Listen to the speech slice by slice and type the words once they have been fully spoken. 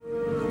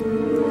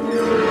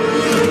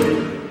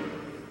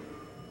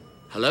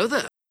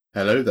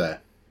Hello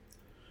there.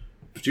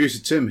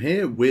 Producer Tim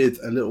here with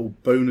a little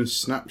bonus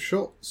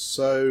snapshot.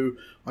 So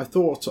I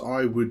thought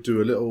I would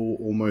do a little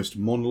almost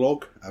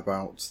monologue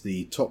about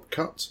the Top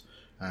Cut.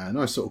 A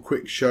nice little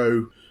quick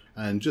show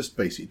and just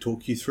basically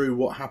talk you through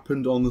what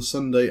happened on the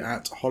Sunday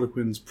at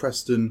Harlequins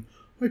Preston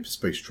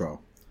Hyperspace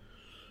Trial.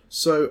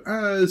 So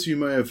as you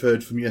may have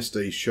heard from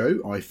yesterday's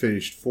show, I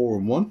finished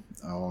 4-1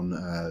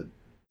 on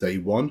day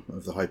 1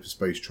 of the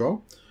Hyperspace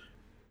Trial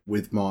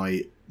with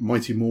my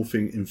Mighty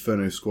Morphing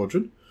Inferno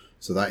Squadron.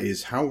 So that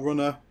is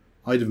Howlrunner,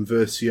 Iden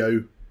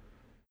Versio,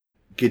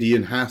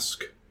 Gideon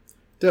Hask,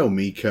 Del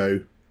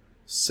Miko,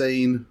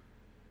 Sane,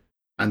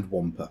 and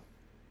Wampa.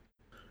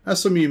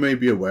 As some of you may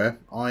be aware,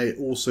 I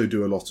also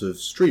do a lot of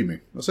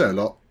streaming. I say a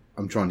lot,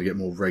 I'm trying to get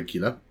more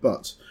regular,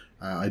 but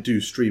I do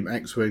stream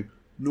X-Wing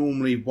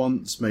normally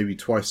once, maybe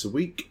twice a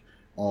week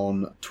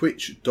on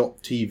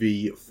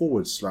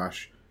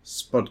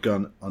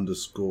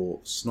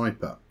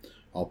twitch.tv/spudgun_sniper.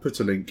 I'll put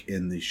a link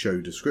in the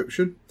show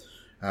description.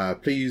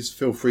 Please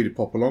feel free to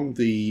pop along.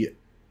 The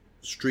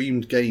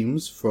streamed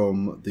games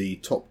from the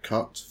Top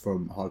Cut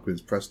from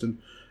Harlequins Preston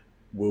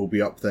will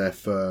be up there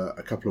for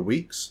a couple of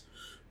weeks.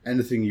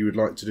 Anything you would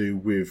like to do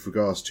with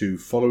regards to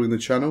following the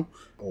channel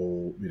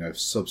or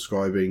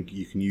subscribing,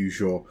 you can use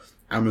your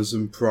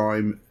Amazon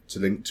Prime to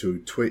link to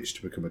Twitch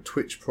to become a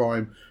Twitch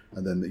Prime,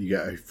 and then you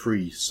get a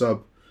free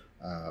sub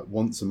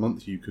once a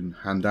month you can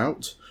hand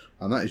out,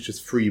 and that is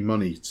just free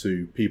money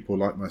to people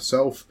like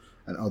myself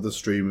and other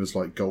streamers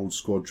like Gold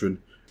Squadron.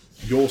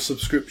 Your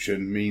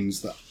subscription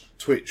means that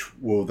Twitch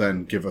will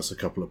then give us a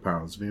couple of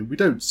pounds. I mean, we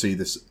don't see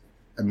this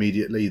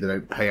immediately. They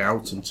don't pay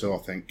out until I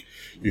think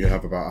you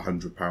have about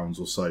 £100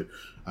 or so.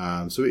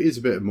 So it is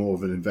a bit more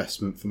of an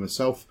investment for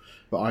myself.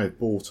 But I have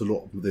bought a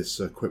lot of this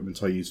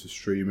equipment I use for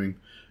streaming,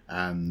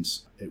 and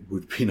it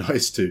would be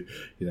nice to,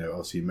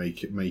 obviously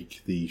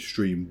make the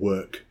stream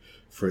work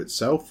for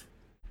itself.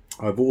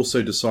 I've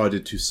also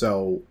decided to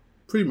sell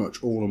pretty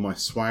much all of my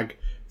swag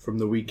from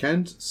the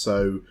weekend.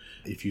 So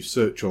if you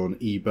search on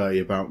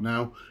eBay about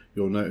now,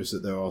 you'll notice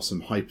that there are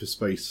some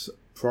hyperspace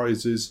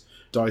prizes.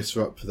 Dice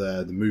are up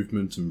there, the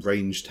movement and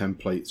range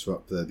templates are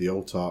up there, the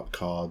alt art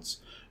cards.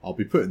 I'll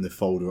be putting the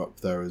folder up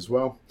there as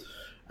well.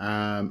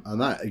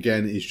 And that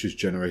again is just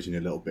generating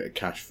a little bit of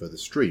cash for the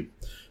stream.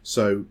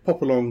 So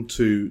pop along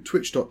to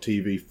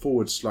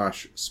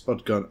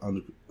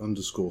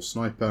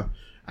twitch.tv/spudgun_sniper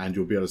and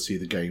you'll be able to see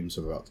the games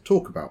I'm about to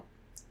talk about.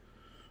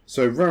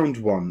 So round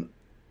one.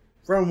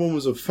 Round one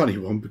was a funny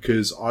one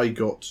because I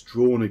got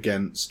drawn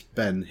against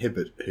Ben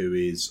Hibbert, who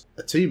is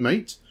a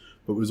teammate,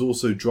 but was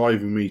also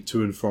driving me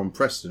to and from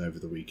Preston over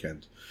the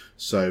weekend.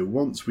 So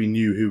once we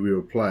knew who we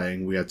were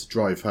playing, we had to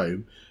drive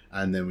home,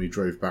 and then we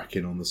drove back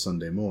in on the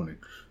Sunday morning.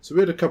 So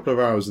we had a couple of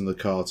hours in the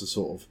car to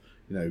sort of,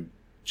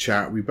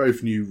 chat. We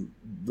both knew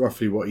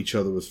roughly what each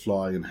other was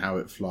flying and how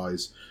it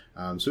flies.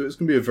 So it's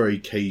going to be a very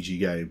cagey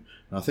game.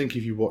 And I think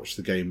if you watch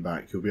the game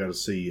back, you'll be able to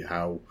see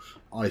how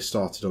I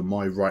started on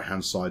my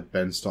right-hand side,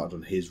 Ben started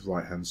on his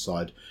right-hand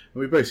side,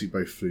 and we basically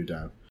both flew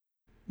down.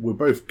 We're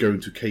both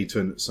going to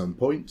K-turn at some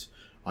point.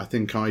 I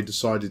think I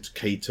decided to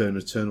K-turn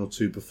a turn or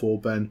two before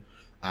Ben,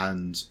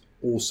 and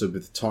also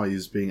with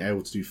tyres being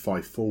able to do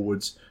 5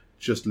 forwards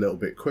just a little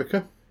bit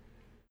quicker.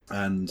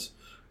 And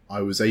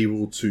I was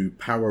able to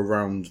power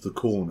round the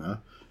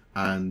corner,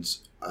 and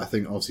I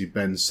think obviously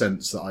Ben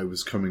sensed that I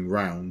was coming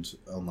round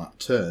on that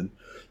turn,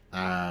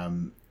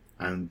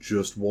 and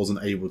just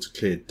wasn't able to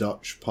clear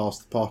Dutch past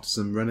the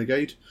Partisan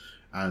Renegade,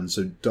 and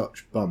so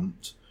Dutch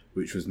bumped,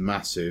 which was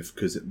massive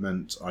because it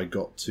meant I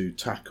got to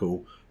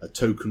tackle a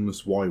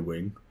tokenless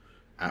Y-wing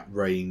at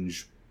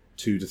range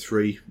 2 to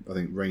 3, I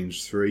think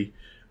range 3,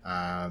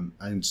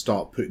 and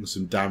start putting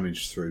some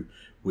damage through,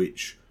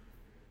 which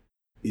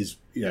is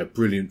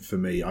brilliant for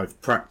me. I've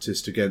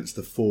practiced against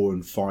the 4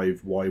 and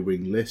 5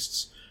 Y-wing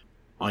lists.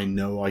 I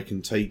know I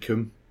can take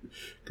them,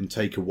 can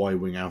take a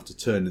Y-wing out a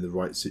turn in the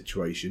right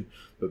situation,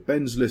 but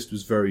Ben's list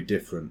was very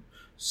different.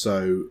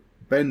 So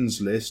Ben's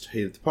list,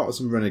 he had the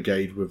Partisan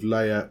Renegade with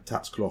Leia,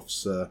 Tactical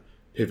Officer,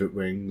 Pivot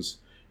Wings.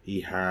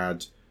 He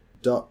had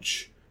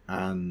Dutch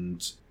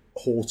and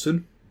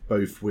Horton,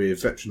 both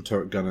with Veteran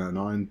Turret Gunner and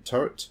Iron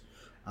Turret.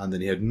 And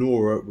then he had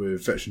Nora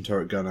with Veteran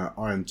Turret Gunner,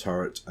 Iron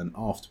Turret and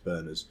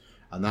Afterburners.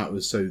 And that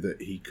was so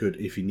that he could,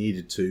 if he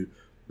needed to,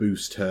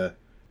 boost her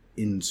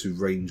into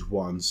range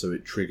 1 so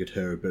it triggered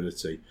her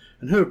ability.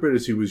 And her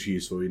ability was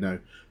useful,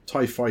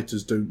 TIE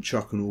fighters don't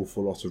chuck an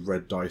awful lot of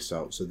red dice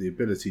out, so the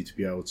ability to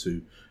be able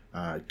to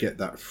get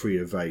that free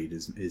evade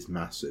is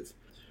massive.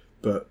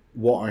 But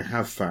what I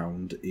have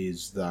found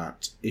is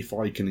that if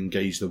I can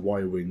engage the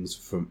Y-wings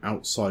from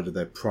outside of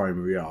their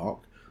primary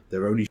arc,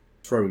 they're only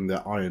throwing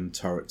their iron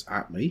turrets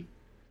at me.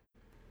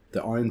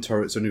 The iron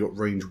turret's only got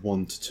range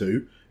 1 to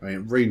 2. I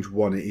mean, range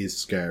 1 it is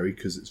scary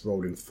because it's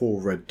rolling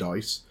 4 red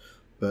dice,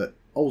 but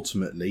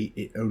ultimately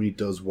it only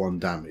does 1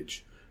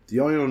 damage. The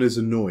ion is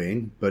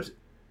annoying, but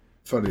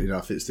funnily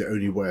enough, it's the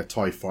only way a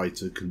TIE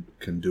fighter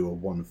can do a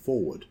 1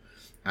 forward.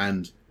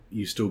 And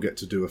you still get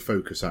to do a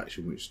focus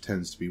action, which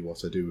tends to be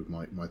what I do with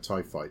my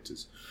TIE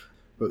fighters.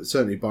 But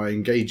certainly by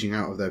engaging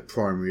out of their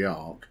primary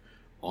arc,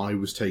 I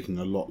was taking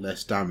a lot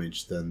less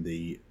damage than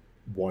the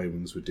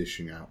Y-Wings were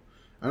dishing out.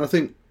 And I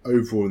think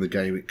overall in the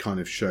game it kind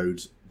of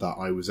showed that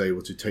I was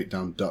able to take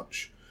down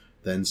Dutch,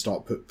 then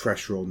start put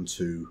pressure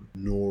onto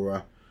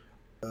Nora.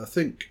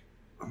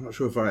 I'm not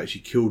sure if I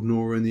actually killed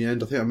Nora in the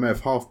end. I think I may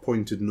have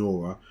half-pointed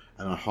Nora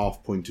and I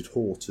half-pointed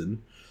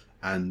Horton.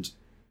 And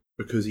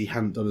because he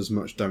hadn't done as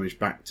much damage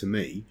back to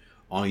me,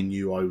 I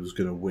knew I was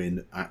going to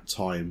win at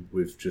time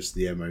with just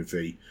the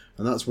MOV.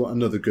 And that's what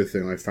another good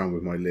thing I found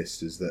with my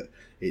list is that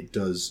it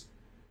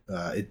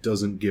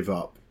doesn't give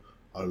up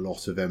a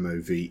lot of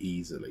MOV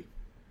easily.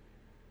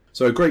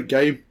 So a great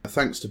game.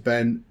 Thanks to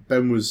Ben.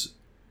 Ben was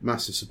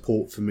massive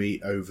support for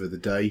me over the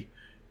day.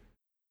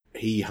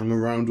 He hung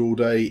around all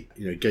day,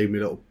 gave me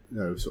little,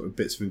 sort of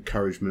bits of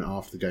encouragement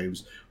after the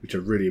games, which I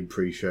really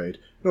appreciated.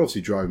 And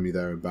obviously driving me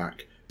there and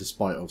back,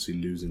 despite obviously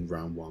losing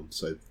round 1.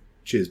 So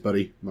cheers,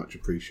 buddy. Much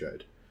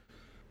appreciated.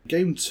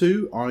 Game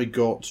 2, I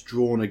got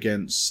drawn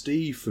against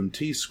Steve from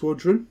T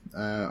Squadron.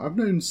 I've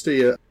known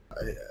Steve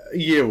a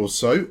year or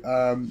so.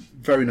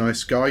 Very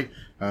nice guy.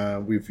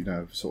 We've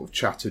sort of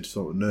chatted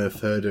sort of Nerf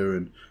Herder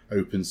and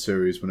Open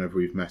Series whenever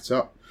we've met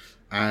up,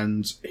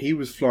 and he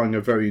was flying a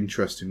very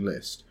interesting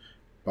list.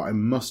 But I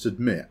must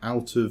admit,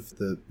 out of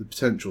the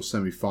potential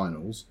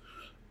semi-finals,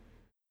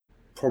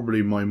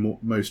 probably my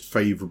most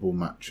favourable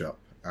matchup.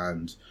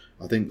 And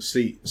I think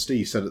Steve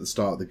said at the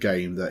start of the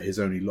game that his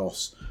only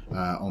loss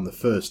on the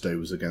first day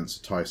was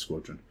against the TIE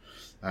Squadron.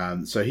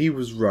 So he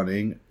was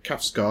running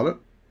Calf Scarlet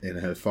in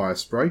her fire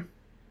spray,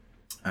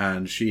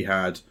 and she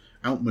had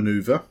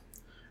Outmaneuver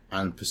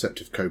and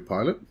Perceptive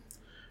Co-Pilot.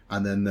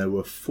 And then there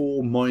were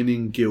 4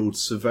 Mining Guild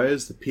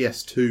Surveyors, the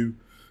PS2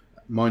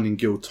 Mining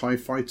Guild TIE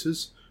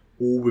Fighters,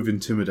 all with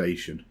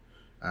Intimidation.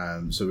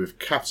 So with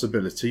Calf's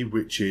ability,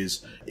 which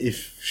is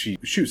if she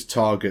shoots a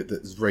target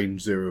that's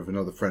range 0 of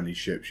another friendly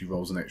ship, she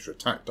rolls an extra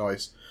attack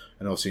dice.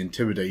 And obviously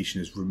Intimidation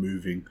is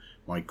removing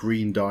my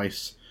green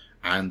dice,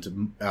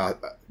 and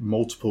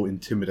multiple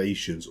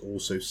Intimidations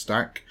also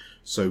stack.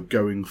 So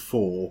going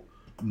for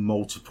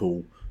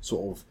multiple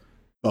sort of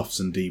buffs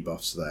and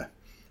debuffs there.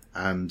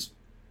 And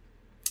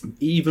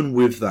even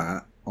with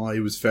that, I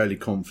was fairly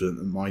confident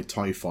that my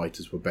TIE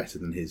Fighters were better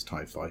than his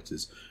TIE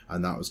Fighters,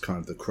 and that was kind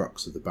of the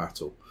crux of the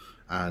battle.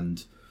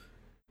 And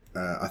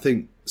I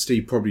think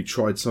Steve probably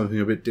tried something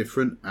a bit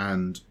different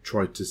and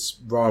tried to,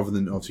 rather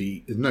than,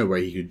 obviously, there's no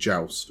way he could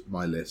joust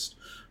my list.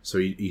 So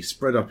he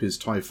spread up his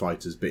TIE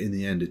Fighters, but in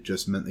the end it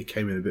just meant they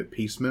came in a bit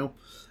piecemeal,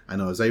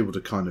 and I was able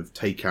to kind of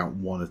take out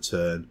 1 a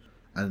turn.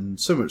 And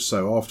so much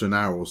so, after an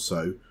hour or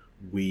so,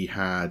 we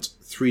had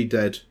 3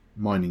 dead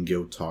Mining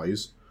Guild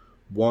TIEs.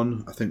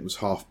 1, I think, was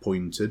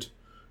half-pointed.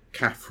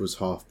 Calf was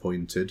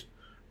half-pointed.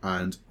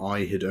 And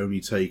I had only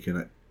taken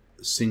a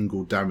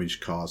single damage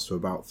cards to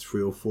about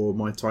 3 or 4 of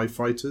my TIE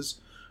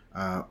Fighters.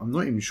 I'm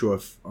not even sure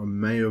if I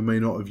may or may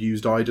not have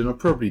used Iden. I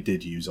probably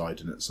did use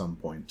Iden at some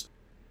point.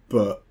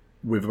 But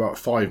with about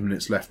 5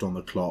 minutes left on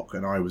the clock,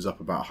 and I was up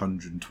about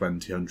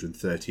 120,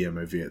 130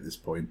 MOV at this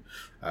point,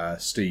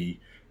 Steve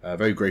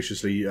very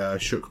graciously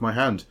shook my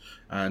hand.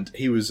 And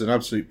he was an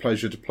absolute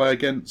pleasure to play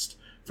against.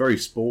 Very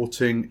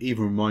sporting,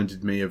 even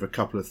reminded me of a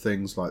couple of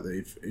things, like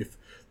that if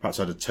perhaps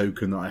I had a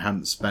token that I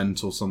hadn't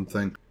spent or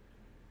something.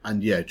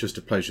 And yeah, just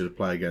a pleasure to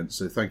play against.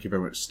 So thank you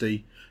very much,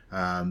 Steve.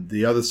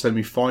 The other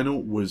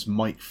semi-final was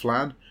Mike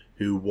Flan,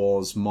 who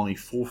was my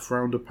 4th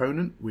round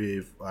opponent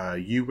with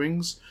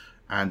U-Wings.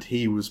 And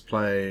he was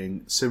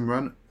playing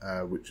Simran,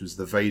 which was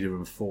the Vader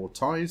and 4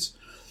 TIEs.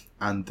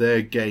 And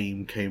their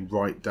game came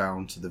right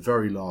down to the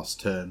very last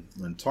turn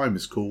when time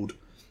is called.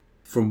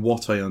 From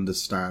what I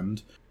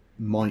understand,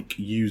 Mike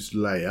used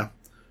Leia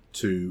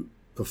to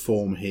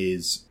perform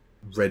his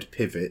red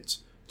pivot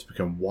to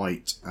become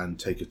white and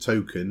take a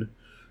token,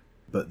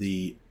 but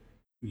the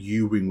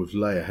U-Wing with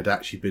Leia had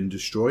actually been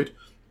destroyed.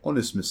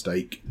 Honest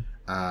mistake,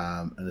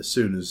 and as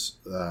soon as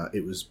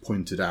it was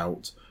pointed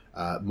out,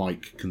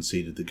 Mike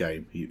conceded the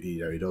game.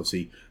 He'd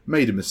obviously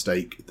made a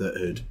mistake that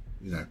had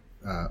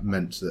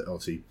meant that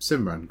obviously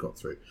Simran got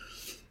through.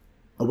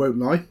 I won't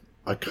lie,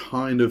 I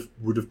kind of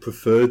would have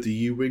preferred the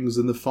U-Wings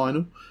in the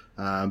final.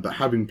 But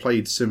having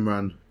played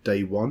Simran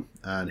day 1,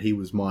 and he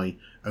was my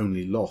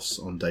only loss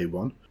on day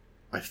 1,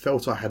 I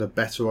felt I had a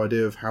better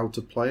idea of how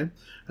to play him.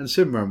 And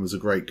Simran was a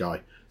great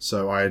guy,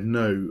 so I had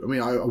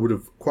I would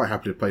have quite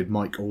happily played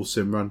Mike or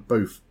Simran,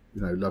 both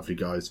lovely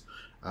guys,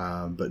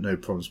 but no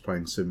problems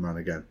playing Simran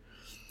again.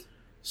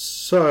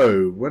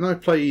 So when I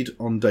played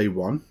on day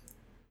 1,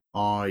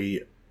 I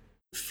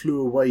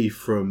flew away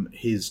from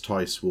his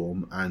TIE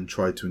Swarm and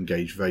tried to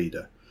engage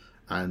Vader.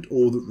 And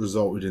all that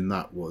resulted in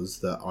that was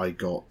that I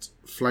got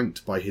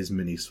flanked by his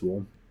mini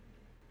swarm,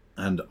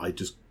 and I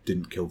just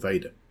didn't kill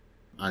Vader,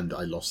 and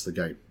I lost the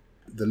game.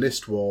 The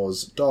list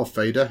was Darth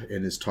Vader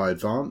in his TIE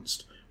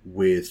Advanced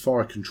with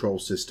Fire Control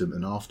System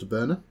and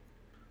Afterburner.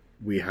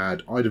 We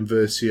had Iden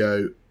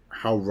Versio,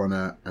 Hal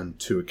Runner, and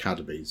 2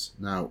 Academies.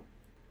 Now,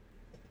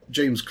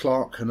 James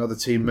Clark, another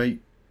teammate,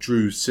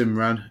 drew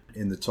Simran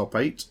in the top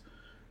 8,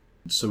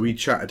 so we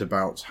chatted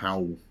about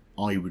how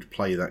I would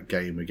play that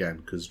game again,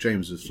 because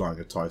James was flying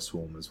a TIE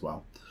Swarm as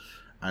well.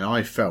 And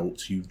I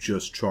felt you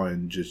just try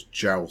and just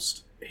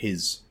joust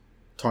his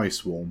TIE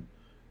Swarm,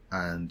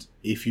 and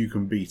if you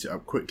can beat it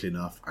up quickly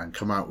enough and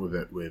come out with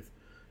it with,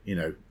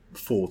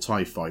 4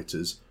 TIE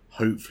fighters,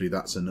 hopefully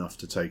that's enough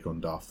to take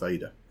on Darth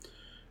Vader.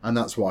 And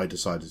that's what I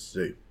decided to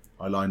do.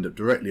 I lined up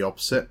directly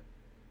opposite,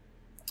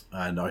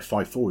 and I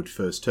 5 forward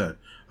first turn.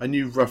 I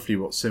knew roughly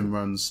what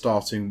Simran's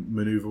starting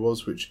manoeuvre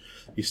was, which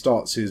he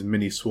starts his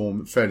mini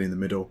swarm fairly in the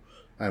middle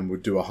and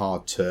would do a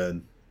hard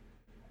turn,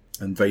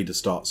 and Vader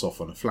starts off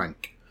on a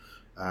flank.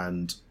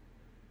 And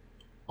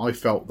I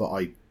felt that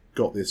I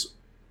got this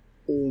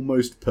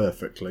almost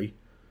perfectly,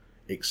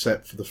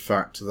 except for the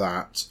fact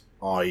that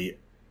I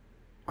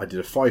did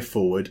a 5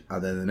 forward,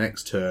 and then the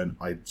next turn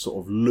I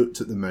sort of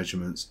looked at the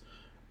measurements,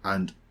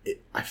 and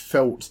I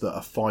felt that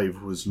a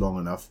 5 was long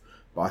enough,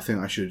 but I think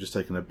I should have just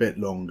taken a bit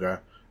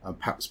longer and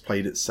perhaps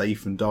played it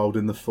safe and dialed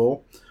in the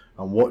 4.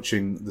 And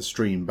watching the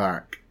stream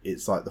back,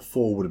 it's like the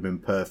 4 would have been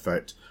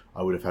perfect.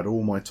 I would have had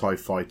all my TIE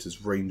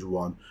fighters range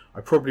 1.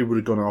 I probably would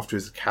have gone after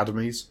his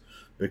academies,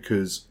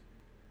 because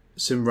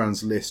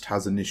Simran's list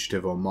has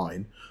initiative on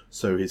mine,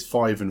 so his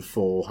 5 and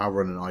 4,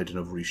 Howrun and Iden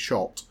have already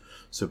shot.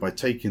 So by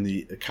taking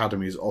the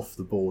academies off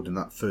the board in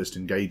that first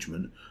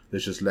engagement,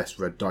 there's just less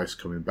red dice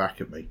coming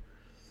back at me.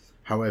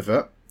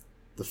 However,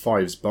 the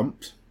 5s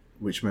bumped,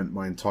 which meant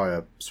my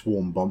entire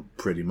swarm bumped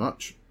pretty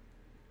much.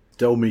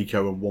 Del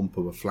Meeko and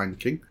Wampa were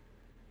flanking.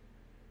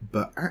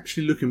 But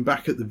actually looking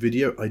back at the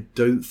video, I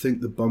don't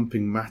think the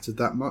bumping mattered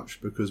that much,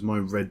 because my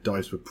red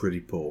dice were pretty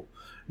poor.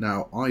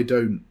 Now, I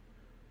don't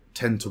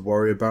tend to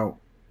worry about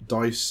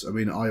dice. I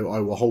mean, I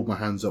will hold my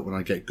hands up when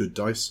I get good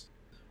dice.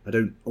 I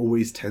don't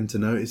always tend to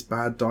notice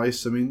bad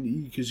dice. I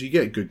mean, because you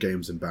get good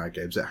games and bad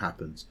games, it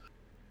happens.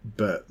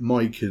 But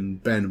Mike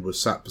and Ben were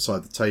sat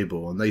beside the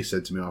table, and they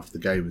said to me after the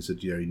game, and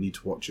said, you need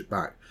to watch it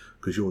back,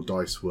 because your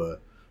dice were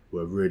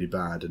really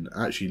bad. And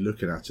actually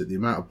looking at it, the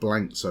amount of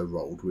blanks I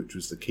rolled, which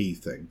was the key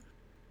thing,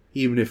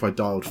 even if I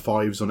dialed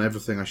 5s on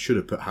everything, I should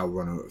have put Hal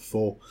Runner at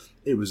 4.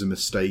 It was a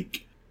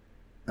mistake.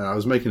 And I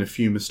was making a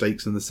few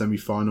mistakes in the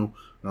semi-final,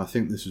 and I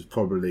think this was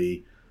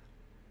probably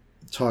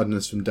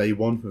tiredness from day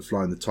one of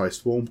flying the TIE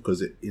Swarm,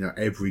 because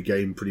every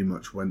game pretty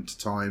much went to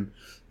time,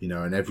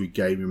 and every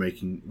game you're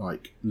making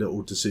like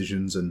little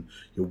decisions and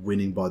you're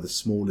winning by the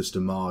smallest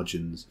of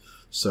margins,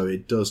 so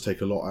it does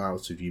take a lot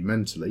out of you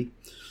mentally.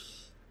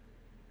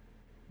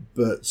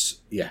 But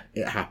yeah,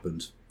 it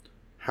happened.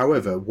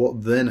 However,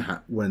 what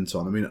then went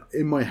on, I mean,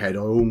 in my head I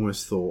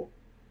almost thought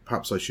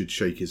perhaps I should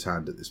shake his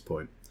hand at this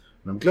point,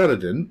 and I'm glad I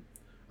didn't.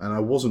 And I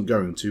wasn't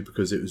going to,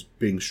 because it was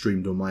being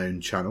streamed on my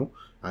own channel,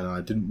 and I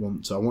didn't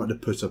want to. I wanted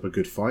to put up a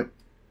good fight.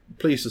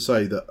 Pleased to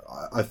say that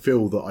I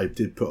feel that I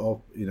did put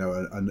up,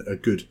 a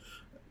good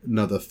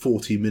another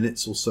 40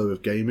 minutes or so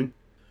of gaming.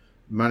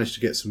 Managed to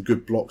get some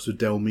good blocks with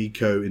Del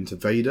Meeko into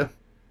Vader.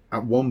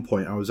 At one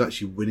point, I was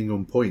actually winning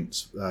on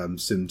points,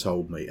 Sim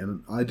told me,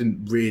 and I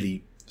didn't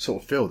really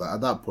sort of feel that.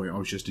 At that point, I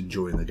was just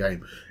enjoying the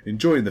game,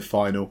 enjoying the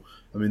final.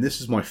 I mean, this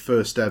is my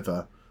first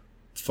ever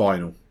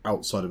final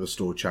outside of a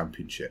store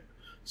championship.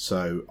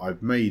 So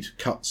I've made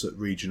cuts at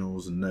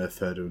regionals and Nerf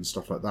Herder and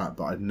stuff like that,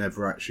 but I'd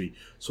never actually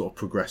sort of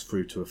progressed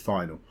through to a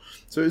final.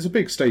 So it was a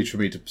big stage for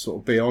me to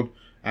sort of be on,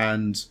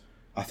 and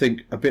I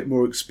think a bit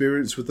more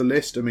experience with the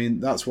list. I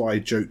mean, that's why I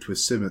joked with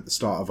Sim at the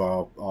start of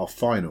our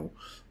final,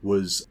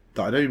 was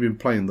that I'd only been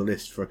playing the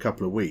list for a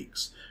couple of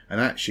weeks,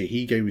 and actually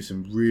he gave me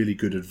some really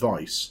good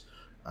advice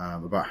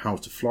about how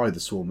to fly the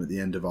Swarm at the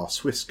end of our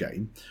Swiss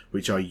game,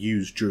 which I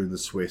used during the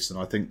Swiss, and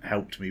I think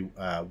helped me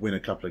win a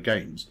couple of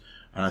games.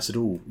 And I said,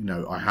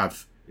 I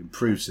have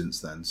improved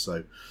since then.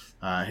 So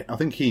I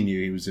think he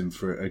knew he was in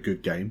for a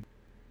good game.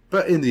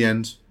 But in the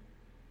end,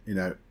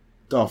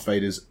 Darth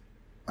Vader's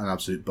an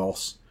absolute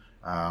boss.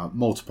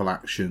 Multiple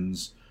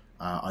actions.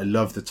 I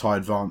love the TIE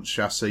Advance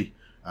chassis.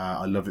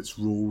 I love its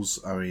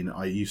rules. I mean,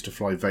 I used to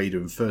fly Vader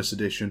in first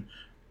edition,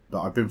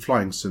 but I've been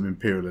flying some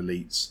Imperial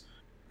Elites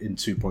in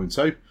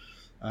 2.0.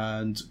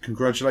 And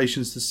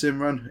congratulations to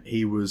Simran.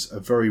 He was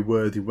a very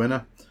worthy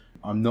winner.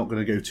 I'm not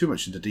going to go too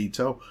much into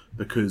detail,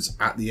 because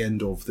at the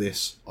end of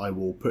this I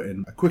will put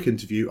in a quick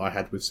interview I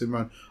had with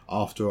Simran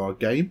after our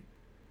game.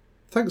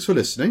 Thanks for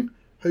listening.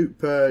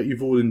 Hope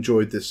you've all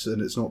enjoyed this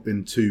and it's not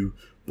been too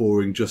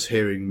boring just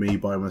hearing me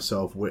by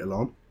myself whittle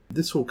on.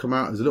 This will come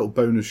out as a little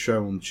bonus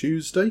show on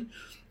Tuesday.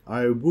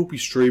 I will be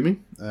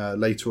streaming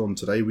later on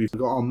today. We've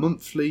got our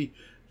monthly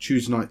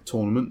Tuesday night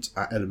tournament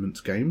at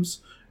Element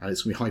Games, and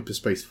it's going to be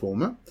hyperspace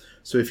format.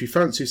 So if you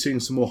fancy seeing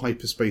some more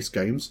hyperspace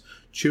games,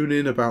 tune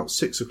in about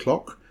 6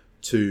 o'clock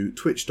to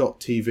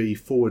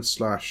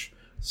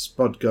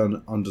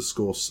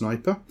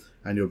twitch.tv/spudgun_sniper,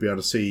 and you'll be able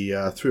to see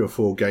 3 or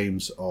 4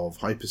 games of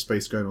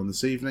hyperspace going on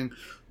this evening.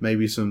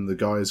 Maybe some of the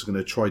guys are going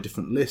to try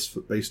different lists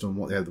based on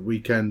what they had the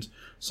weekend.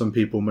 Some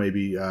people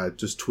maybe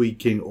just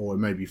tweaking, or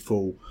maybe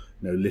full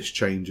list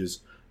changes,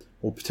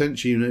 or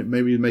potentially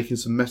maybe making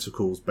some meta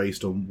calls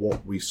based on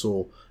what we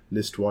saw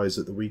list-wise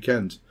at the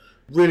weekend.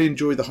 Really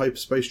enjoyed the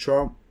hyperspace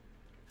trial.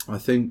 I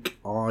think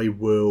I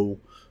will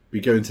be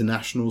going to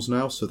nationals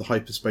now, so the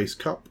Hyperspace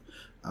Cup.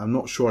 I'm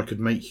not sure I could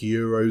make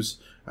Euros,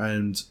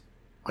 and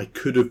I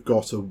could have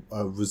got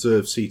a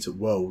reserve seat at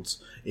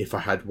Worlds if I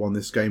had won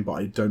this game, but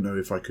I don't know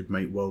if I could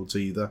make Worlds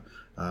either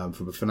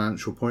from a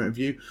financial point of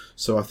view.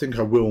 So I think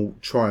I will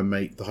try and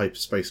make the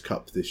Hyperspace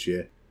Cup this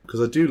year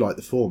because I do like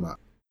the format.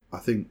 I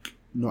think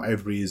not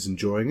everybody is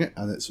enjoying it,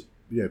 and it's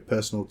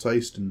personal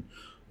taste, and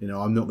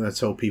I'm not going to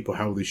tell people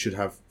how they should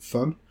have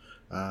fun.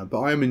 But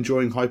I am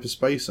enjoying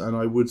Hyperspace, and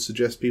I would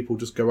suggest people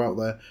just go out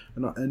there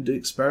and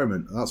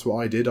experiment. And that's what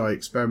I did. I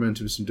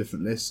experimented with some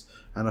different lists,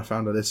 and I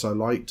found a list I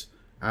liked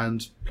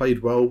and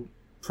played well,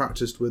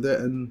 practiced with it,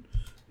 and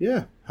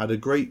had a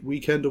great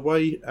weekend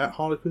away at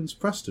Harlequins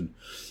Preston.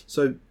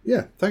 So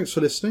thanks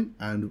for listening,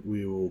 and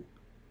we will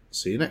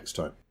see you next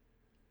time.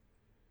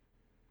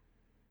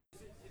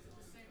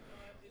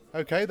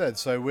 Okay then,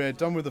 so we're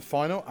done with the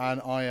final,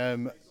 and I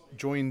am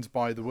joined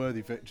by the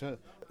worthy Victor.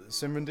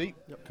 Simrandeep,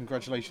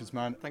 Congratulations,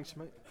 man. Thanks,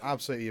 mate.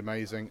 Absolutely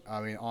amazing.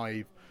 I mean,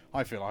 I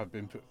feel I've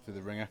been put through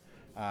the ringer.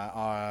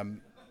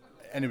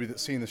 Anybody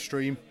that's seen the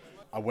stream,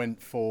 I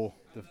went for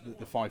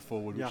the 5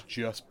 forward, which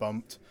just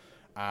bumped,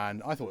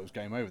 and I thought it was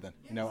game over then.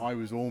 I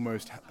was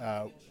almost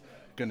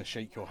going to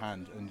shake your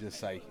hand and just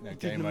say, game over. You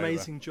did an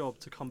amazing job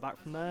to come back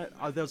from there.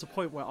 There was a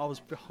point where I was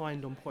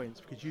behind on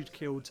points because you'd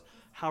killed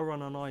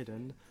Howlrunner and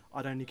Iden.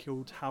 I'd only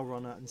killed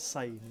Howlrunner and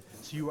Sane,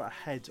 so you were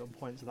ahead on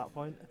points at that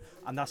point.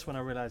 And that's when I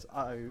realised,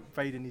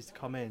 Vader needs to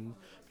come in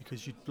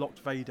because you'd blocked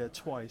Vader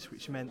twice,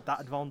 which meant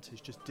that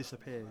advantage just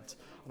disappeared.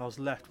 And I was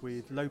left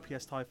with low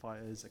PS TIE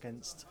fighters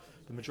against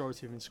the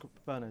majority of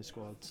Inferno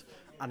squads,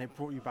 and it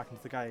brought you back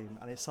into the game,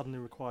 and it suddenly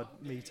required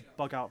me to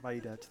bug out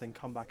Vader to then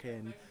come back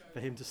in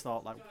for him to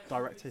start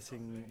direct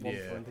hitting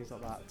Wampa and things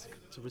like that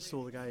to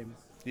restore the game.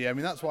 Yeah, I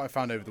mean, that's what I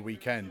found over the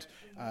weekend.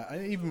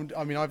 I've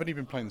only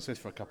been playing this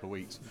for a couple of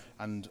weeks,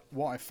 and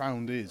what I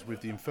found is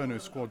with the Inferno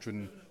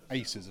Squadron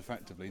aces,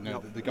 effectively,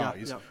 the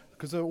guys,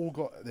 because they've all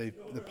got the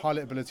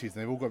pilot abilities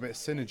and they've all got a bit of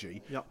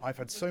synergy. I've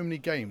had so many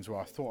games where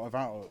I thought of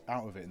out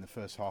of it in the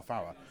first half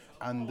hour,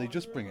 and they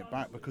just bring it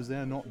back because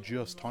they're not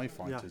just TIE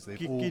fighters.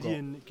 They've all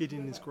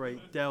Gideon is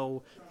great.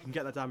 Del, if you can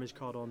get that damage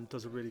card on,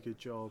 does a really good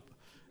job.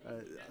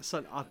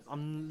 So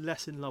I'm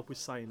less in love with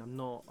Sane. I'm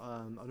not.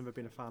 I've never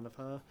been a fan of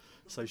her,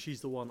 so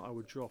she's the one I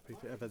would drop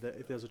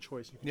if there's a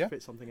choice. You can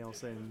fit something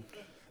else in.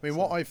 I mean,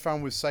 what I've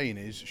found with Sane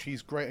is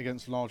she's great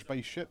against large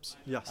base ships.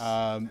 Yes.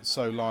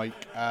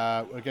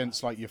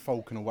 Against your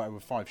Falcon or whatever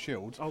with 5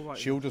 shields,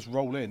 she'll just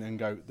roll in and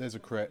go, "There's a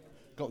crit."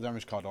 Got the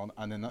damage card on,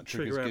 and then that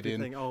triggers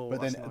Gideon.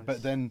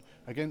 But then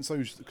against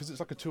those, because it's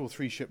like a 2 or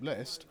 3 ship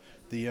list,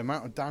 the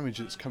amount of damage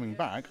that's coming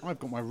back, I've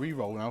got my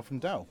reroll now from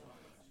Del.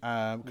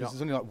 Because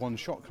there's only 1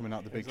 shot coming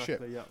out the big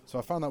ship. So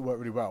I found that worked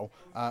really well.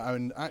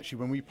 And actually,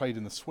 when we played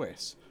in the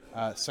Swiss,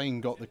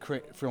 Sane got the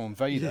crit through on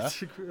Vader,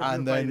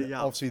 and then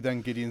obviously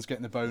then Gideon's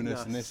getting the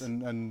bonus and this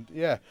and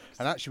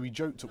actually we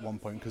joked at one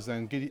point because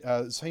then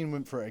Sane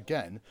went for it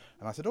again,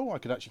 and I said, I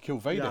could actually kill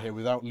Vader here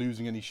without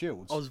losing any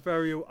shields. I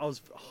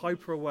was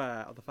hyper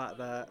aware of the fact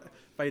that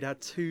Vader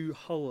had 2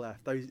 hull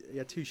left. He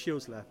had 2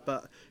 shields left,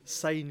 but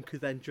Sane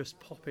could then just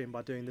pop in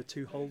by doing the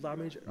 2 hull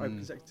damage over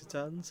consecutive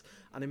turns,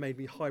 and it made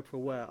me hyper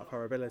aware of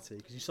her ability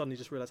because you suddenly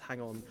just realise,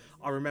 hang on,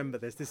 I remember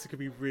this could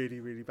be really,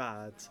 really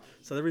bad.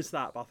 So there is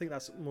that, but I think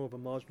that's more of a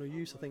marginal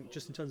use. I think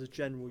just in terms of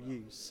general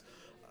use,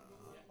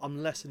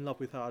 I'm less in love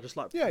with her. I just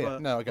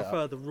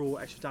prefer the raw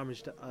extra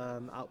damage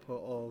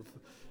output of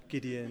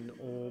Gideon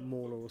or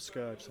Mauler or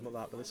Scourge, something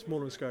like that. But it's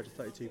Mauler and Scourge at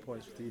 32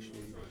 points with the issue.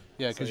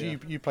 Yeah, because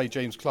you played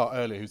James Clark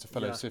earlier, who's a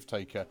fellow Civ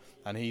taker,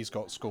 and he's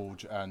got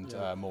Scourge and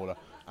Mauler.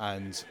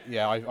 And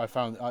I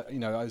found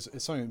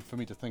it's something for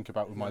me to think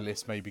about with my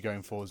list, maybe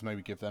going forwards,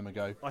 maybe give them a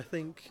go. I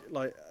think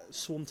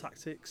swarm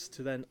tactics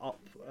to then up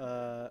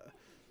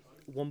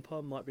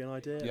Wampa might be an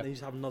idea, and then you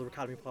just have another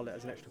Academy pilot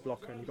as an extra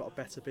blocker, and you've got a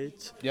better bid,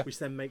 which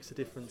then makes a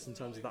difference in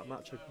terms of that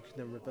matchup. You can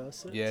then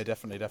reverse it. Yeah,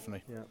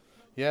 definitely.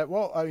 Yeah,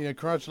 well,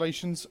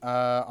 congratulations.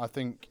 I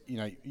think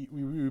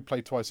we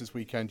played twice this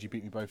weekend. You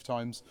beat me both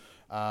times,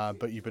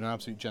 but you've been an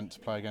absolute gent to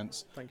play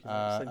against. Thank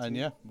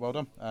you. Well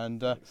done.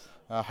 And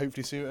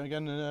hopefully see you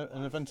again in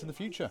an event in the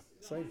future.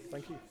 Same,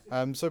 thank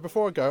you. So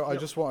before I go, I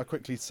just want to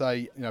quickly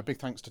say, big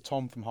thanks to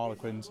Tom from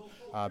Harlequins.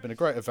 Been a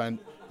great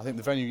event. I think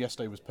the venue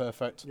yesterday was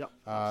perfect.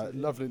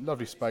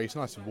 Lovely space,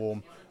 nice and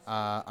warm.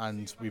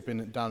 And we've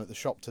been down at the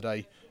shop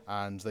today,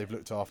 and they've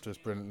looked after us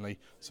brilliantly.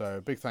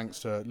 So big thanks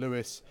to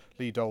Lewis,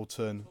 Lee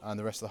Dalton, and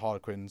the rest of the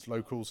Harlequins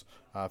locals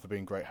for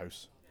being great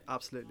hosts.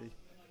 Absolutely.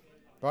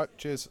 Right,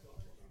 cheers.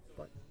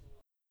 Bye.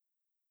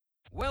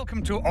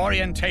 Welcome to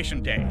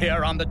Orientation Day,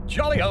 here on the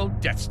jolly old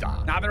Death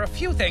Star. Now, there are a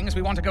few things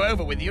we want to go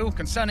over with you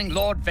concerning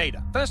Lord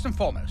Vader. First and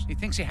foremost, he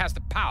thinks he has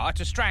the power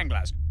to strangle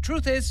us.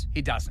 Truth is,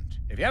 he doesn't.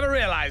 If he ever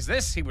realized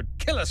this, he would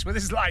kill us with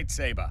his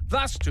lightsaber.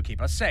 Thus, to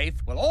keep us safe,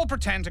 we'll all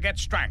pretend to get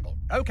strangled.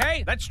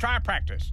 Okay, let's try practice.